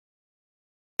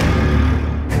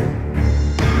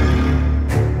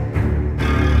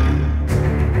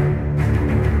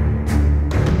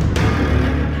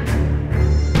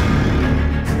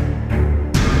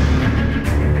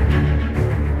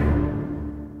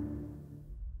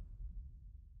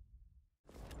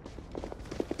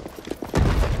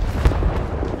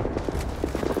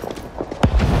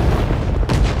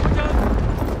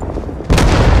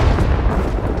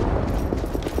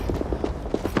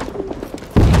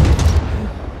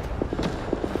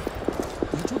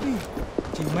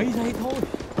Mấy giây thôi.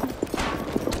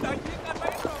 Đợi chiến anh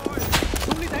mấy rồi.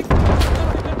 Xuống đi Thành.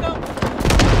 Lên đâu.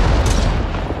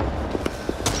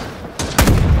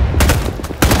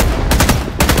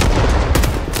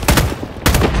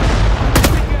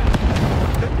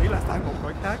 Chết chỉ là sang một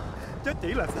cõi khác. Chết chỉ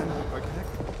là sang một cõi khác.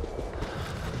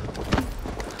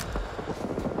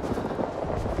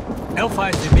 Alpha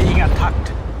is being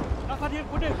attacked. Đã phát hiện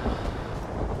quân địch.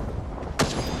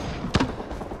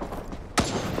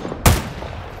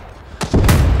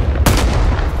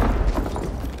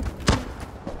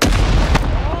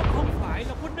 Đó không phải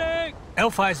là quân địch.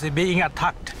 Alpha is being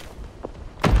attacked.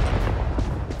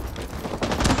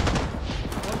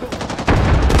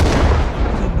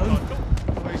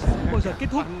 Bao giờ kết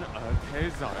thúc? Anh ở thế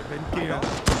giới bên kia.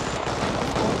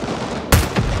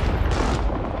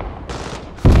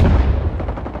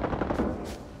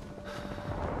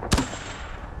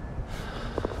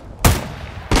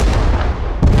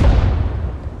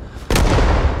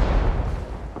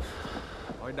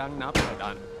 Tôi đang nắp vào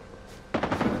đạn.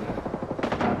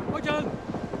 Coi chừng.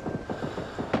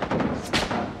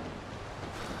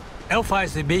 Alpha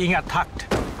is being attacked.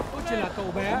 Tôi chỉ là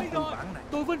cậu bé.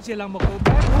 Tôi vẫn chỉ là một cậu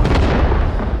bé thôi.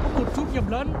 Có một chút nhầm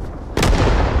lẫn.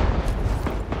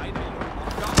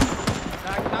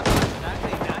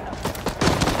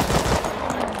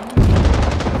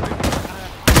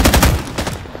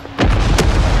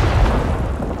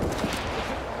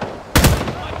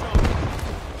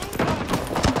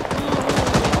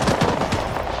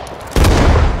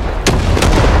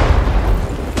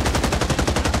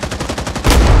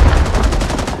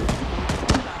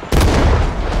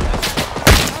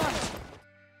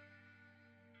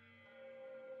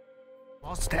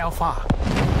 Lost Alpha.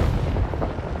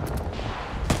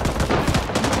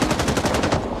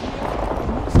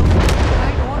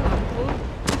 Ai đó làm ơn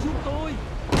giúp tôi.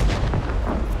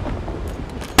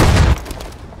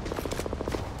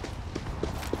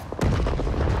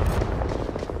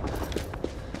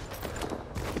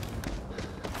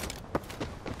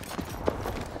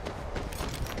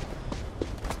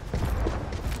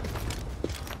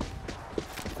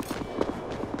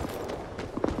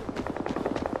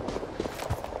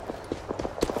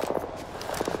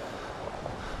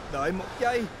 Đợi một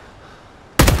giây.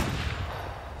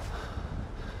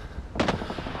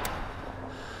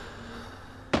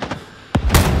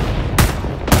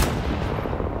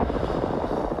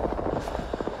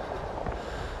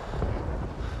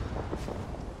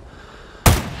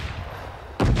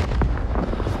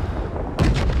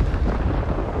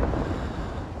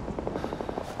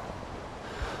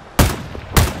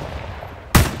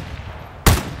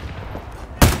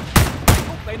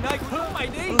 Cút về nơi của chúng mày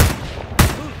đi.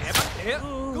 Kẻ bắt đĩa,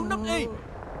 cứu nấp đi.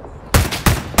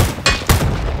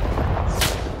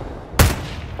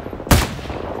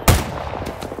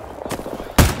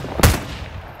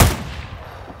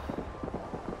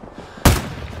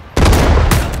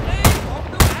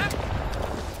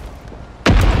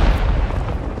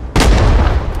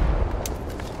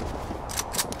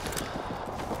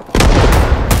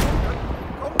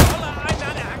 Không rõ là ai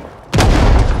nã đạn.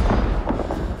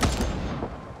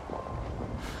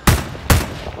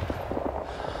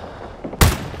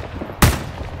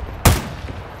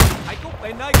 Hãy cút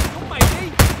về nơi của chúng mày đi.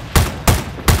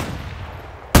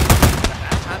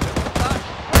 Đã hạ được chúng ta.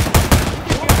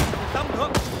 Tâm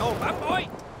thượng, đồ phản bội.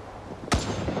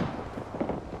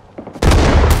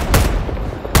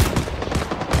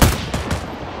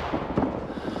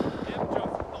 Em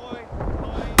chồng tôi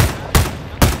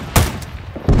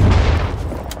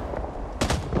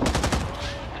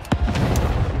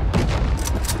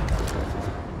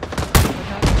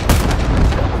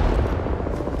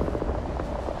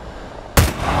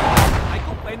hãy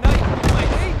cút về nơi của chúng mày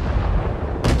đi.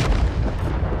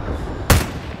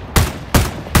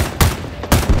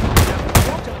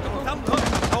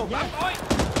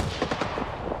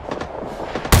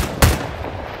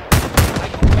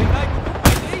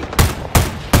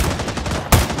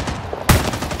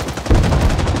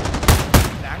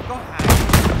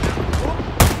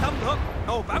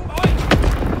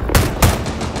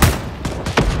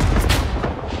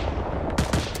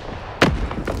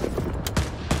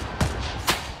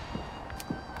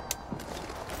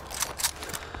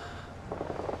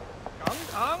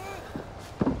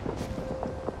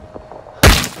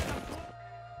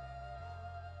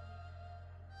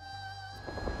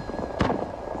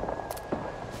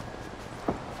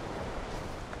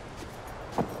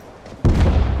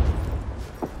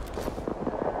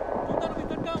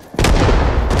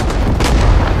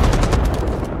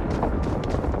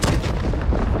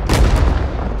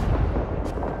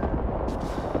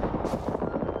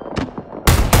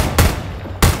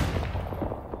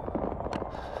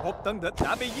 Tân địch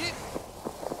đã bị giết.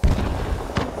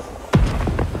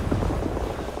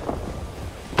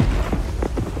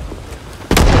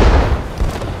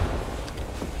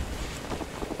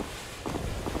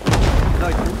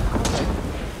 Nơi chúng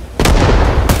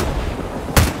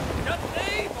chết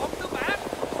đi, bọn tư bản.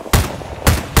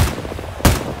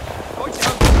 Coi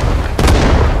chừng.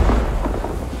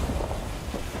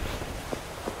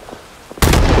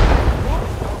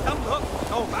 Xâm lược,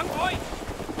 đồ phản bội.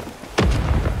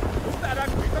 Chúng ta đang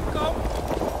bị tấn công.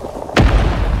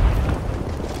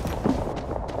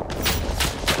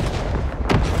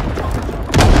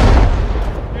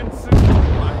 Nhân sinh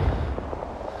mạnh.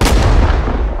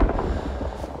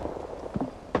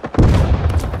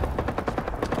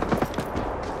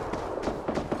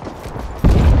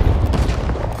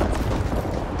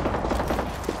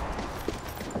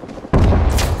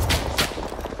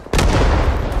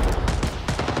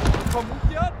 Không muốn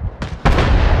chết.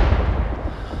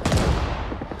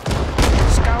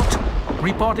 Scout,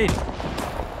 report in.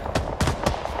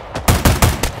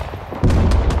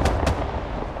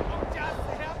 Ông cha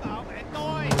sẽ bảo vệ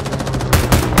tôi.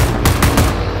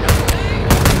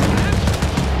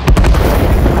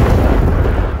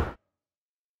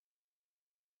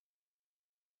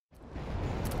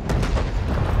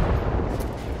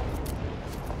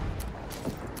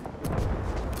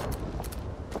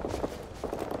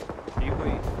 Chỉ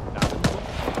huy đã đúng lúc.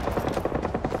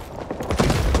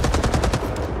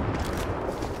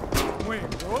 Nguyên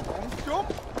rủa bọn chúng.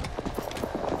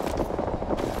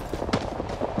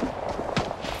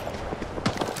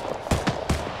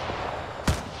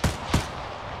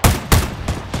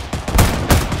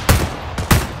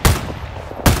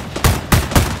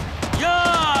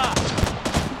 Yeah!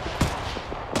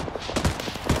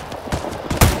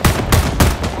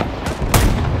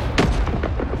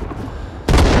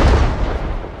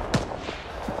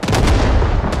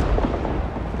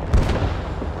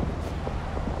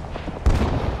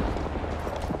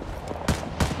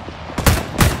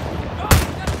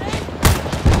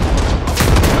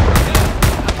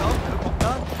 Đã đón được một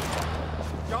tên.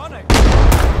 Chó này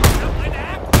đâm lại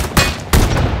đạn.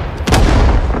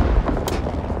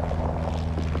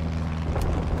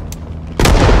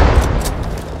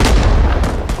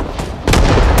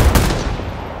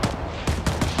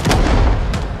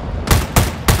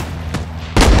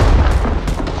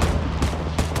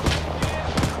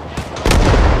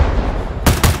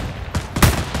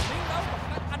 Chiến đấu một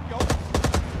cách anh dũng.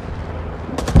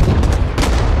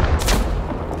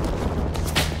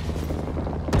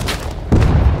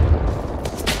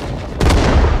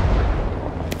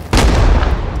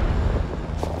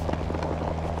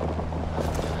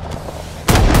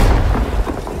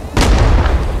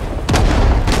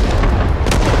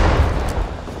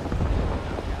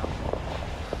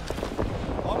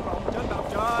 Bom rộng trên bầu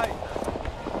trời.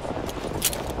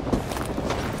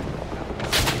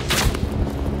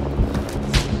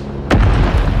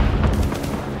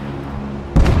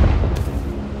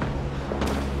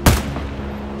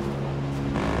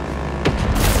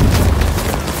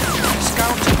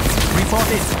 Scout, report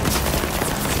in.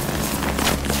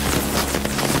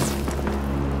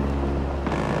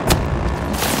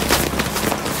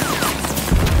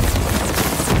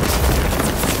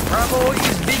 Bravo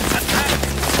is being attacked.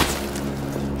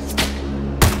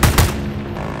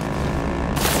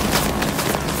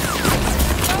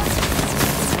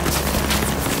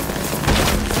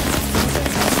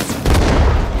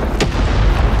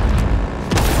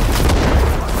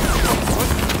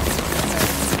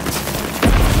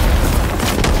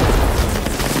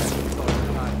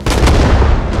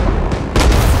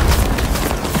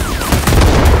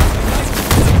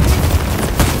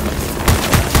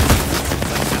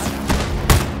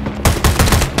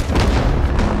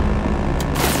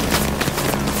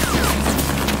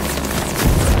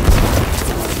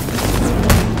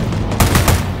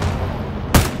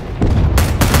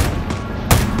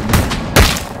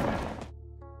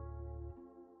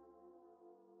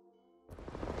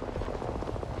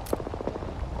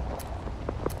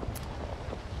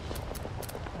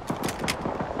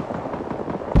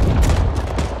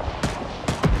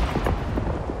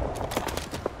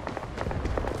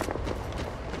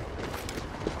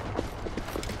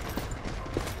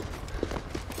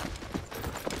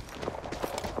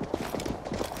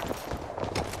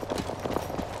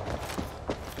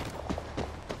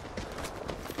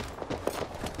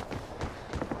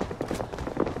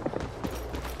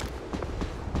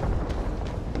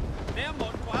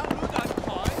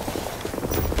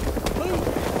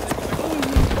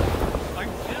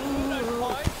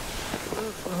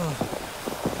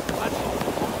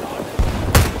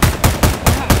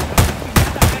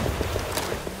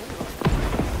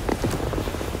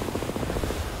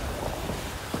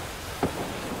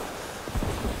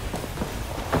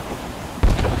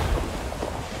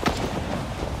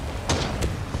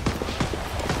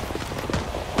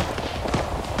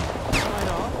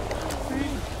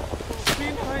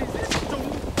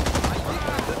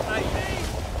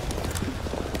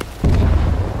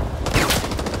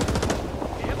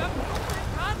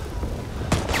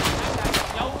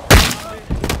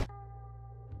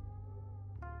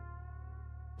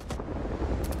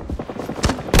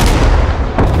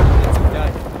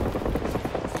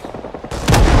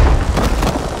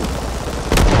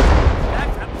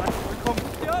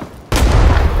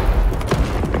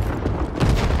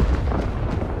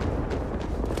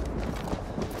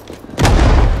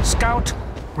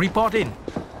 Report in.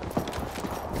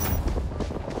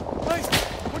 Ê,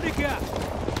 con đi kìa.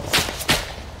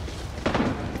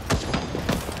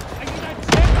 Anh đi đây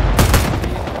xem.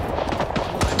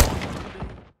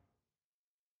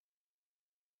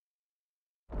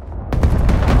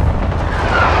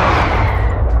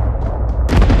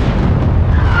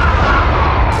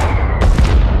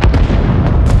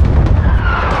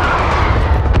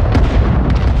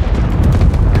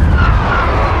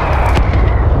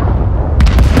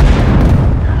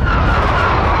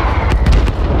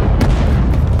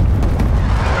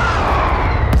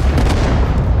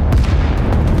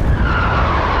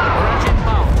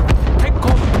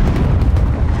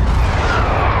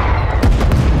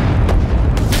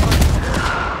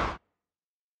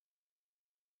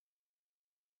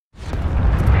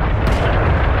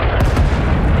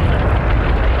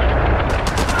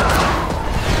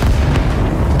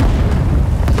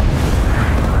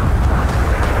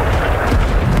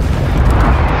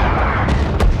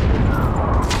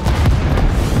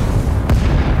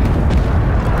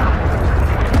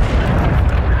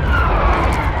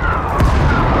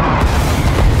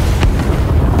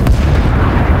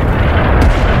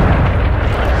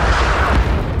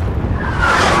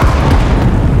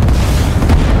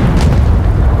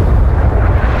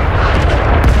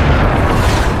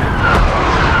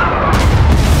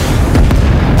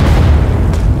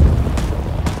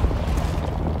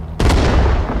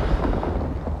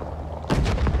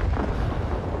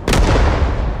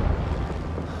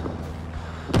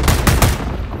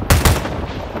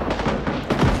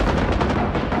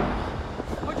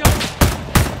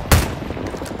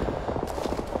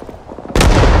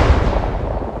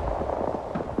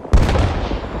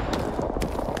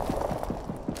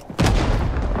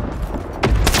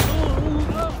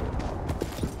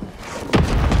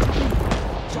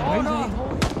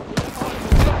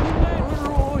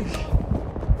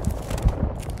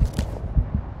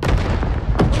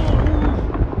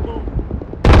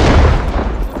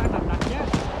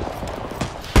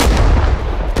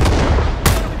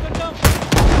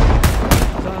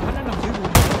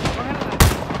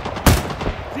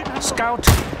 Scout,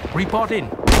 report in.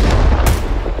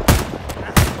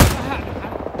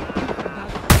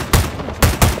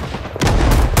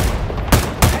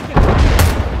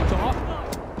 Chó.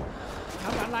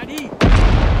 Tháo đạn lại đi.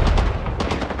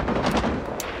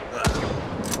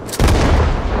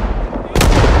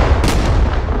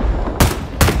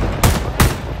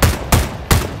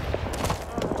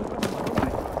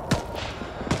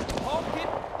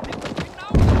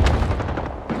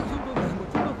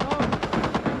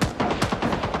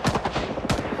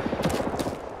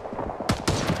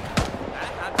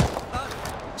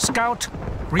 Scout,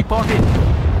 report in.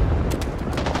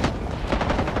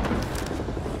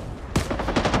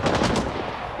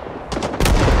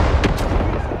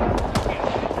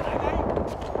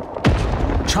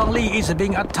 Charlie is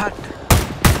being attacked.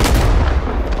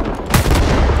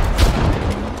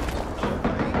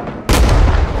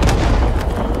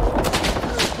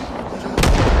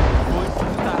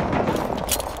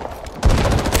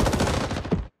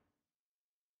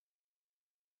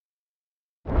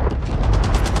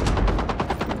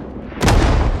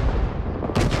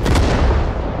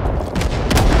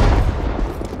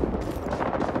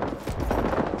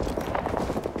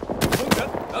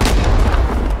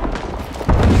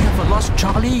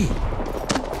 Charlie!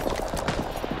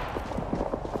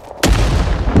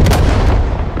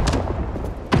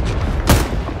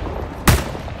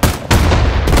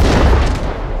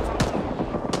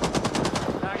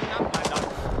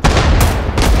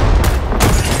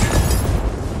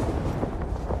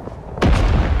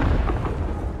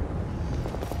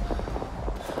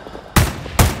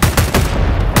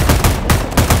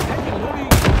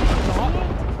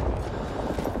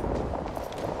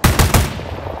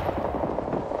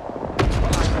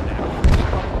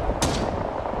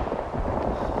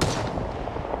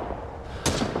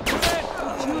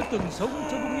 Từng sống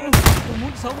cho bình yên, tôi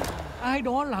muốn sống. Ai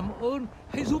đó làm ơn,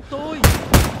 hãy giúp tôi.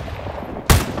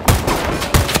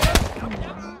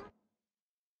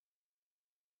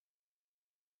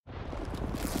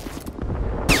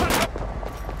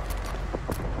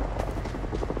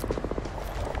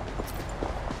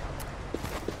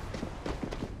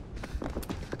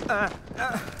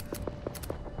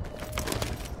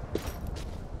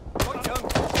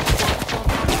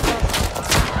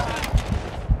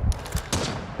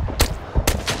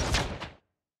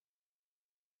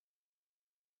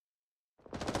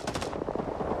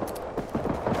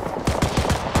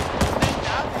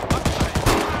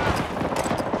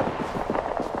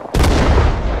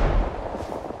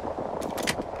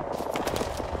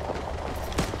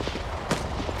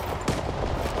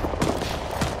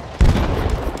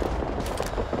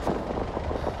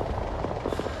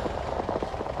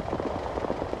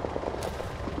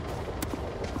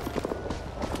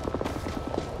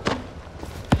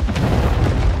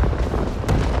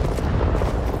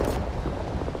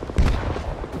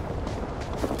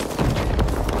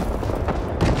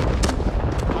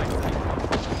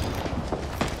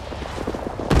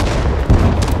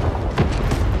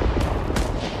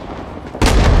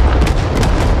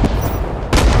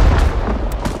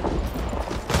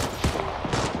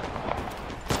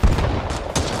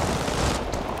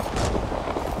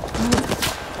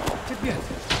 Chết.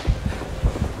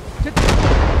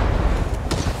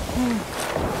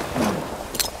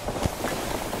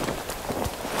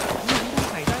 Gì đang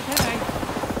xảy ra thế này?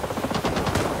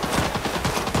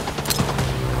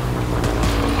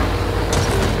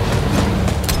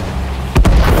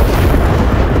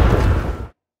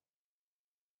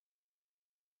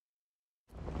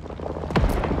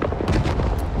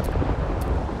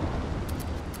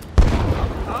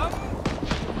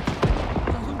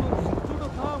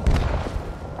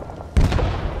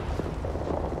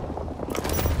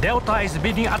 Delta is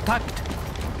being attacked.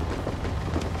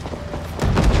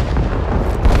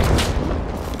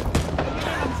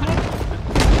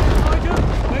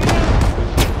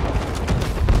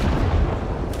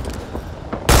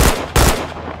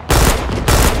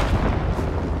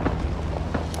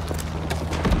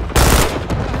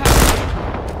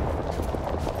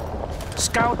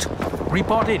 Scout,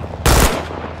 report in.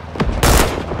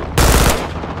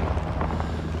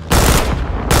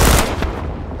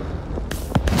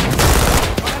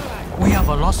 We have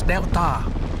a lost Delta.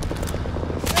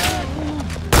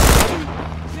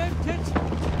 Chết.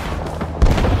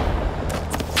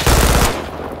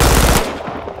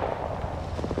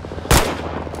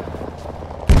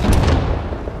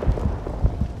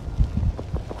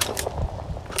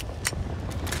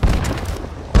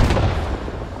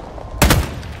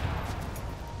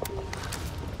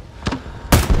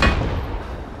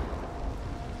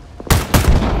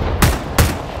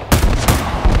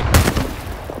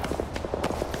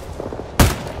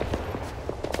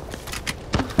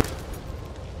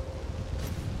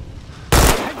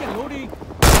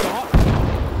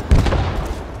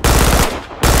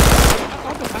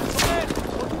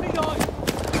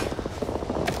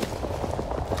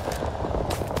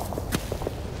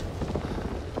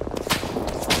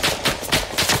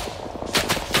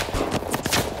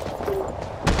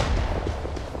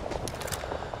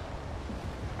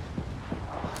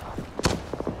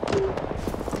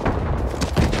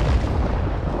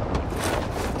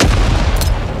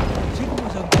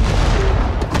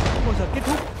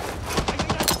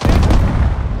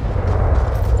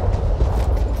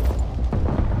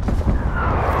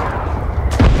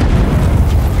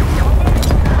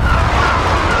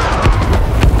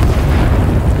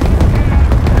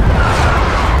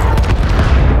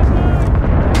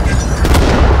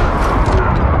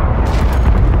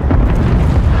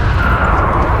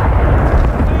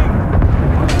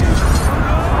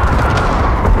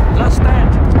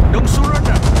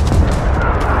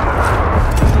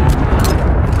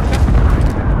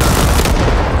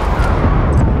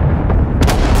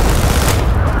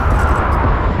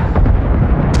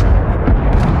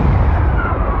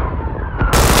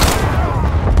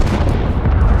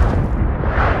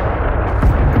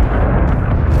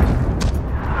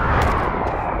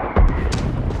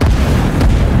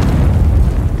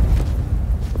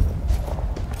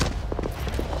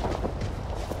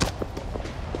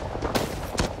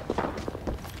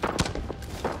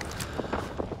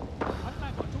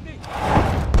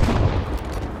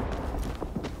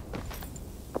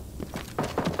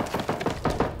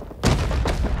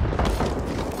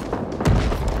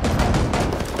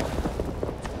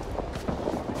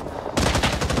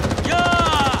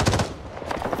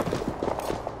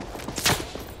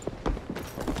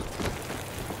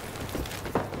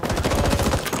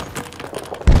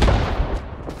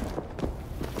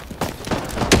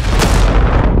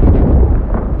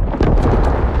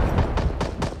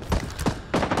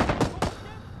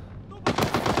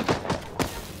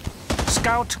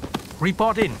 Scout,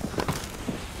 report in.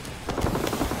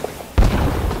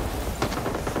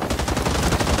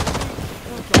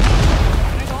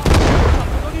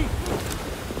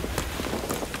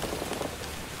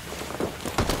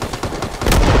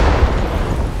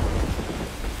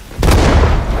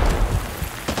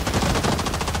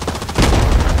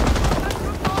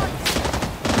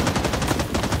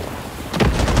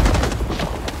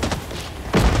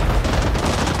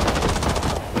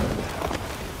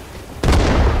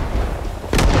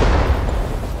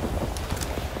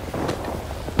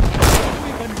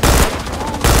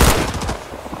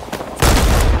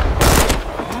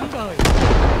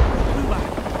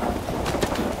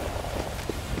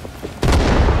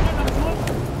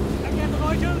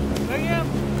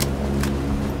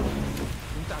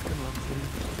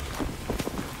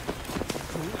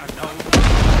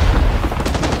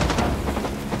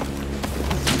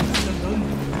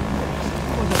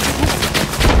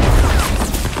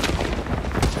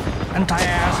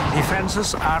 Anti-air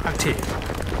defenses are active.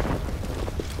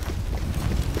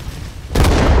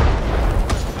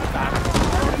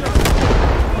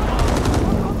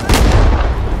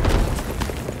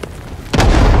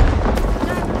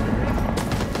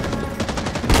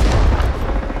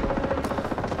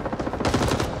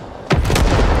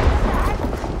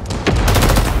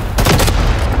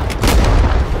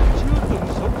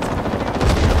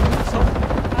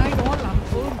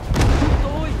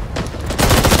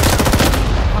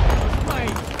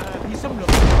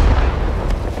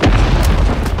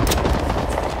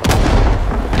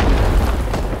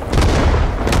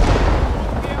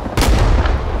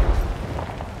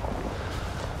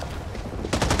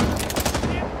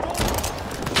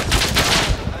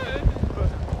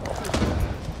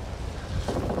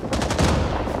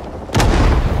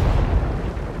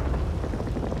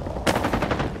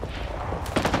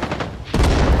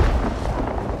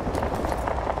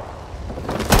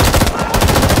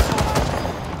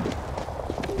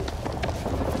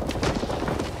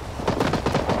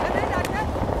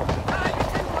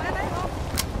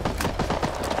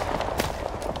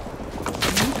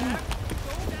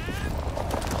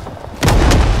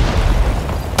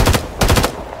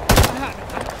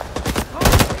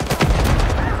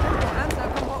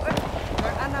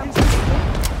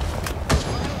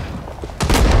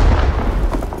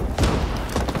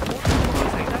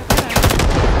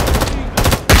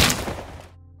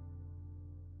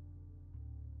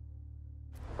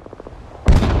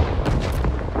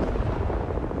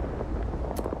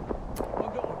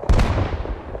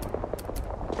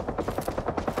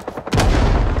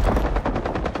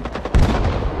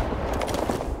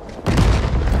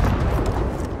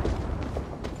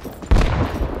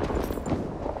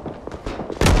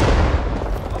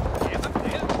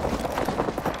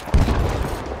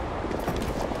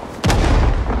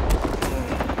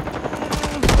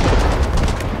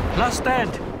 Last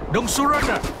stand. Don't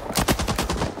surrender.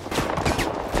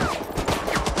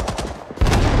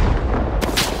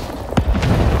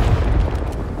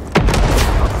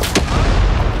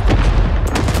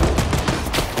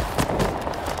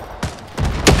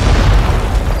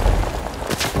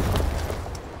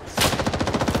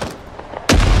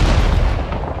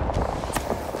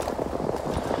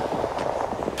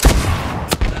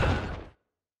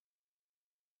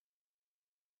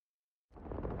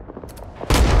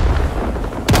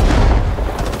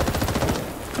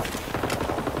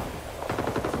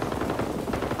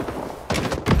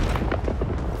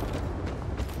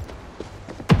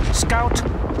 Scout,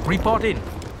 report in.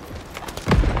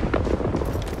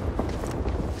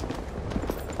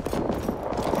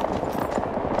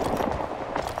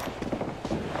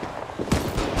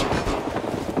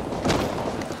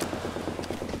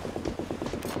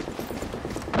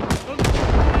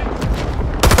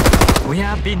 We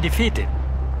have been defeated.